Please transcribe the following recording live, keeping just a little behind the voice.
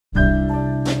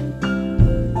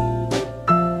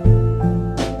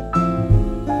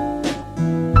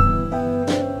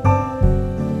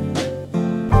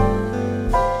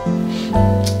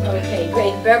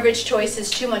beverage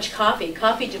choices, too much coffee.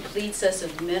 Coffee depletes us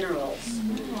of minerals.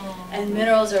 And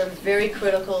minerals are very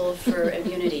critical for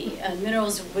immunity.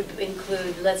 Minerals would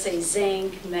include, let's say,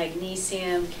 zinc,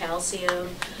 magnesium, calcium,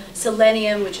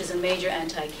 selenium, which is a major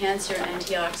anti-cancer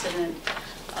antioxidant.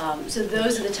 So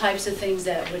those are the types of things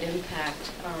that would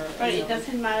impact our... But it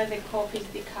doesn't matter if the coffee is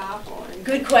decaf or...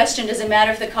 Good question. Does it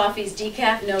matter if the coffee is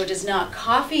decaf? No, it does not.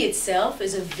 Coffee itself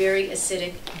is a very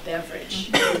acidic beverage.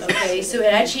 Okay, so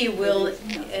it actually will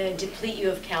deplete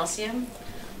you of calcium.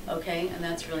 Okay, and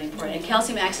that's really important. And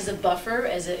calcium acts as a buffer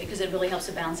because it really helps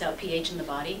to balance out pH in the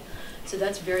body. So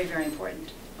that's very, very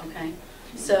important. Okay,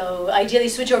 so ideally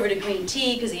switch over to green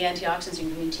tea because the antioxidants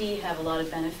in green tea have a lot of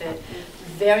benefit.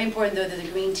 Very important though that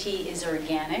the green tea is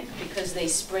organic because they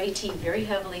spray tea very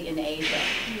heavily in Asia.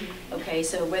 Okay,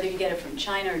 so whether you get it from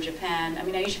China or Japan, I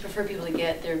mean I usually prefer people to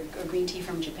get their green tea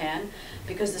from Japan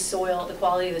because the soil, the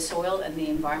quality of the soil and the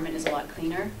environment is a lot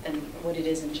cleaner than what it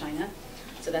is in China.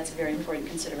 So that's a very important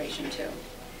consideration too.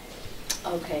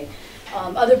 Okay,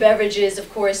 other beverages, of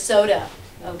course, soda.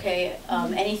 Okay,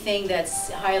 anything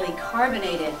that's highly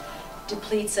carbonated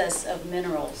depletes us of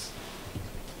minerals.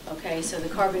 Okay, so the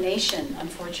carbonation,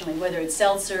 unfortunately, whether it's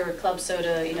seltzer or club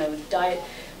soda, you know, diet,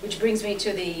 which brings me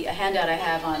to the handout I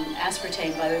have on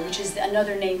aspartame, by the way, which is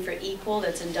another name for equal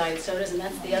that's in diet sodas, and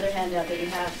that's the other handout that you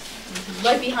have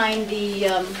right behind the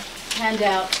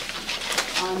handout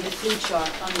on the food chart,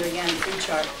 on the organic food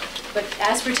chart. But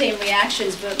aspartame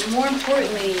reactions, but more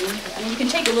importantly, I mean, you can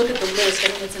take a look at the list.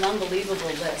 I mean, it's an unbelievable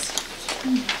list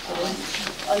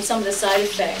on some of the side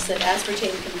effects that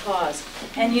aspartame can cause.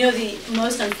 And you know, the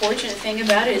most unfortunate thing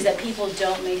about it is that people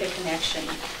don't make a connection,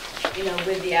 you know,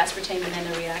 with the aspartame and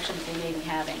then the reaction that they may be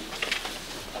having.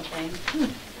 Okay?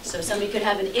 So somebody could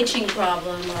have an itching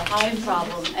problem or a hive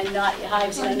problem and not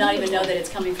hives, you know, not even know that it's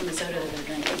coming from the soda that they're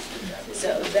drinking.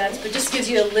 So that's, but just gives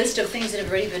you a list of things that have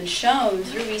already been shown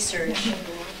through research.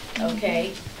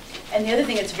 Okay, and the other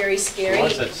thing that's very scary. Why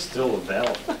is that still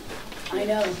available? I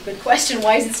know. Good question.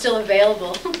 Why is it still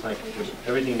available? Like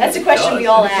everything. That's a question we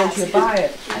all ask. You buy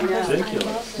it. I know.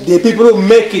 Ridiculous. The people who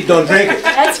make it don't drink it.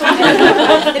 That's why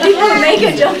the people who make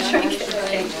it don't drink it.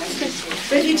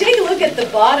 But if you take a look at the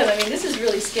bottom, I mean, this is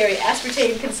really scary.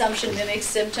 Aspartame consumption mimics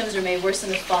symptoms or may worsen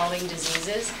the following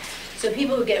diseases. So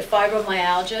people who get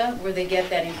fibromyalgia, where they get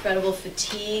that incredible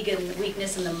fatigue and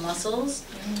weakness in the muscles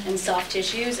and soft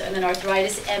tissues, and then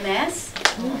arthritis, MS.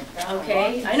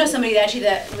 Okay, I know somebody actually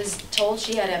that was told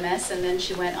she had MS, and then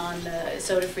she went on a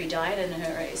soda-free diet, and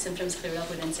her symptoms cleared up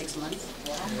within 6 months.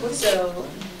 So,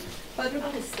 What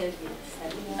about stevia?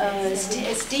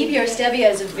 stevia or stevia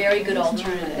is a very good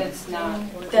alternative.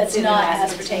 That's not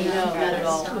aspartame. No, not at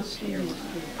all.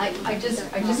 I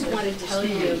just want to tell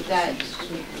you that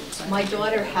my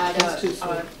daughter had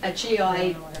a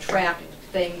GI tract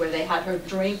thing where they had her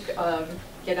drink,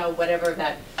 you know, whatever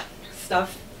that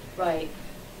stuff. Right.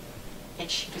 And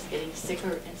she was getting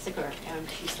sicker and sicker. And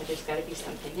she said, there's got to be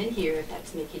something in here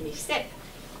that's making me sick.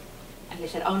 And they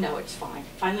said, oh no, it's fine.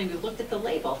 Finally, we looked at the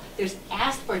label. There's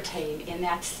aspartame in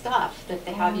that stuff that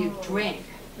they have you drink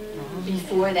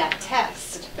before that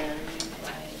test.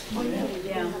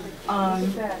 Yeah.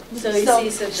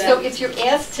 So if you're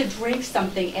asked to drink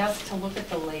something, ask to look at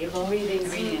the label. Read the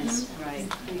ingredients. Right.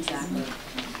 Exactly.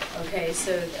 Okay.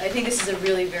 So I think this is a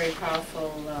really very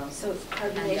powerful. So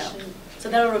carbonation. So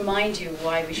that'll remind you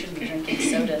why we shouldn't be drinking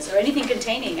sodas or anything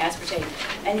containing aspartame.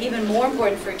 And even more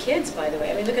important for kids, by the way.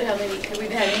 I mean, look at how many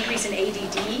we've had an increase in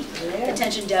ADD,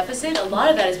 attention deficit. A lot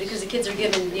of that is because the kids are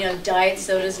given, you know, diet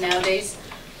sodas nowadays.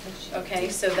 Okay,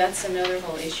 so that's another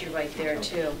whole issue right there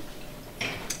too.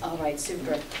 All right,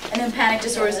 super. And then panic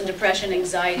disorders and depression,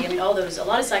 anxiety. I mean, all those. A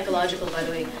lot of psychological, by the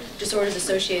way, disorders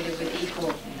associated with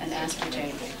equal and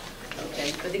aspartame.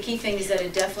 Okay, but the key thing is that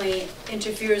it definitely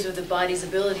interferes with the body's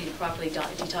ability to properly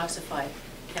detoxify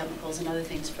chemicals and other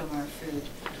things from our food.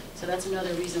 So that's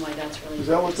another reason why that's really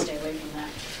important to stay away from that.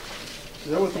 Is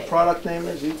that what the product name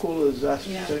is? Equal is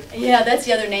aspartame? Yeah, that's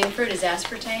the other name for it is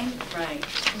aspartame. Right.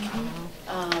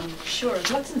 Sure.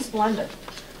 What's in Splenda?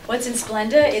 What's in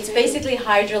Splenda? It's basically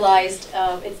hydrolyzed.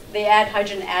 They add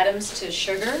hydrogen atoms to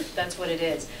sugar. That's what it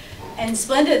is. And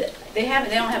Splenda, they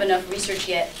don't have enough research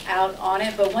yet out on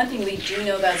it. But one thing we do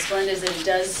know about Splenda is that it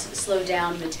does slow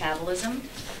down metabolism.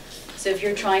 So if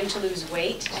you're trying to lose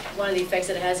weight, one of the effects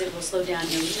that it has, it will slow down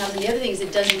your metabolism. The other thing is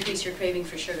it does increase your craving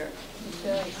for sugar.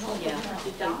 Yeah,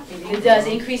 it does.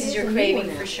 Increases your craving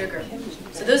for sugar.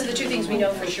 So those are the two things we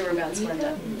know for sure about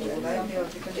Splenda.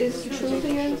 Is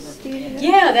Trulia stevia?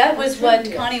 Yeah, Yeah, that was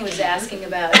what Connie was asking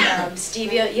about.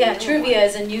 Stevia, yeah, Truvia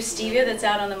is a new stevia that's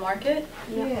out on the market.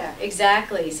 Yeah.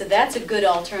 Exactly. So that's a good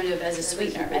alternative as a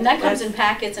sweetener, and that comes in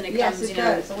packets, and it Yes, comes, it you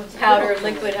know, does. So it's powder, good.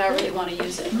 liquid, however you want to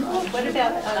use it. What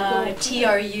about,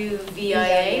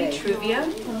 Truvia, Truvia.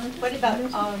 what about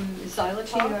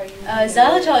xylitol?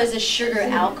 Xylitol is a sugar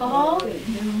alcohol.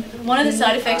 One of the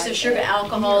side effects of sugar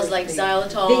alcohols like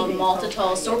xylitol,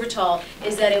 maltitol, sorbitol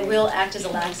is that it will act as a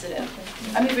laxative.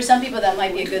 I mean, for some people that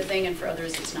might be a good thing, and for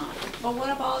others it's not. But what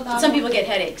about that? Some people get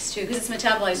headaches too because it's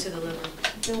metabolized through the liver.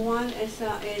 The one is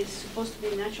supposed to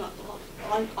be natural.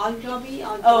 Agave?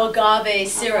 Oh, agave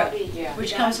syrup, Yeah.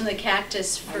 which comes from the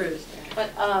cactus fruit.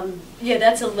 But Yeah,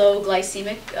 that's a low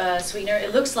glycemic sweetener.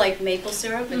 It looks like maple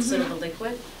syrup. It's sort of a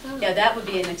liquid. Yeah, that would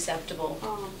be an acceptable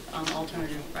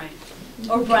alternative, right?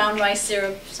 Or brown rice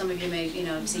syrup. Some of you may,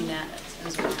 have seen that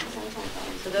as well.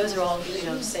 So those are all,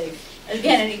 safe.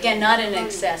 Again, not in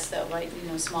excess though, right?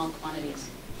 Small quantities.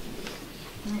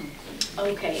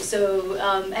 Okay, so,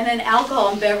 and then alcohol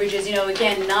and beverages,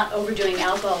 again, not overdoing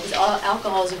alcohol, because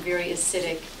alcohol is a very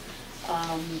acidic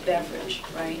beverage,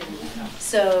 right?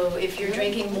 So if you're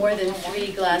drinking more than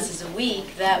 3 glasses a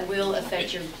week, that will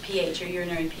affect your pH, your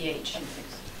urinary pH.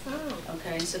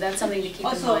 Okay, so that's something to keep in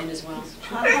Also, mind as well.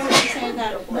 how come you say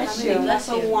that Bless having a you. glass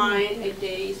Bless of you. wine a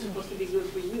day is supposed to be good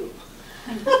for you?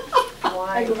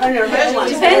 Why? It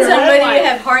depends on whether you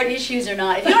have heart issues or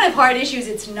not. If you don't have heart issues,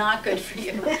 it's not good for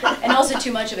you. And also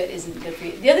too much of it isn't good for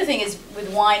you. The other thing is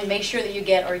with wine, make sure that you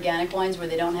get organic wines where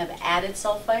they don't have added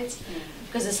sulfites.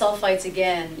 Because the sulfites,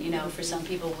 again, for some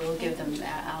people will give them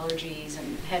allergies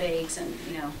and headaches and,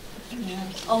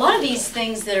 A lot of these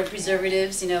things that are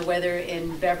preservatives, whether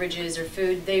in beverages or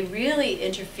food, they really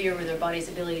interfere with our body's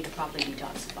ability to properly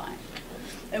detoxify.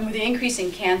 And with the increase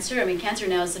in cancer, cancer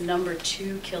now is the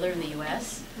 #2 killer in the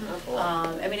U.S.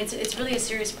 It's really a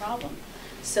serious problem.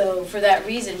 So for that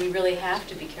reason, we really have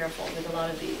to be careful with a lot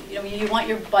of the, you want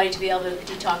your body to be able to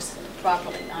detox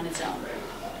properly on its own.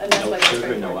 And that's No why it's sugar,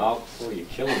 very no important. alcohol, you're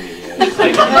killing me here. It's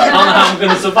like, I don't know how I'm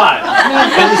going to survive.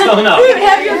 I just don't know. You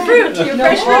have your fruit, your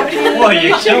fresh fruit. Boy,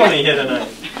 you're killing me here tonight.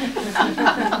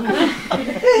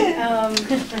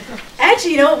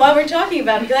 Actually, while we're talking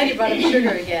about, I'm glad you brought up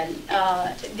sugar again.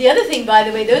 The other thing, by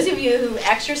the way, those of you who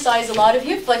exercise a lot, if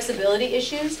you have flexibility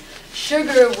issues,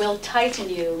 sugar will tighten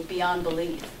you beyond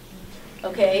belief.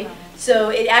 Okay? So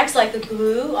it acts like the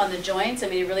glue on the joints.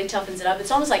 It really toughens it up. It's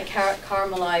almost like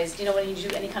caramelized, when you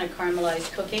do any kind of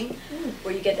caramelized cooking,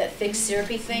 where you get that thick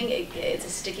syrupy thing, it's a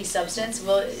sticky substance.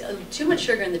 Well, too much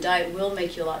sugar in the diet will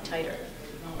make you a lot tighter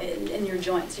in your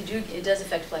joints. It does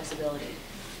affect flexibility.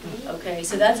 Okay,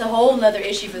 so that's a whole other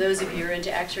issue for those of you who are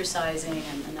into exercising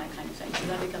and that kind of thing. So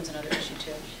that becomes another issue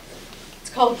too. It's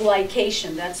called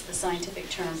glycation. That's the scientific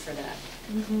term for that.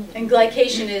 And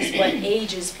glycation is what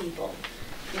ages people.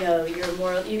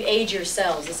 You age your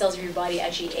cells. The cells of your body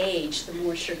actually age the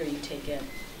more sugar you take in.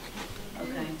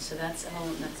 Okay, so that's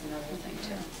another thing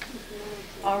too.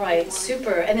 All right,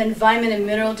 super. And then vitamin and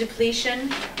mineral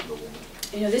depletion.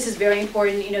 This is very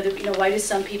important. Why do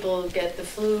some people get the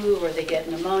flu or they get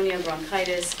pneumonia,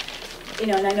 bronchitis?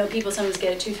 And I know people sometimes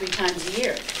get it 2-3 times a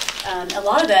year. A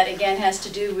lot of that, again, has to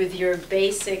do with your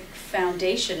basic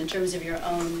foundation in terms of your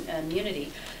own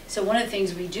immunity. So one of the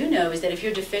things we do know is that if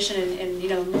you're deficient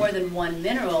in more than one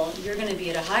mineral, you're going to be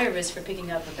at a higher risk for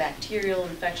picking up a bacterial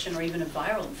infection or even a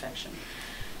viral infection.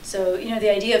 So, the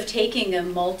idea of taking a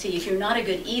multi, if you're not a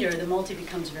good eater, the multi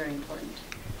becomes very important.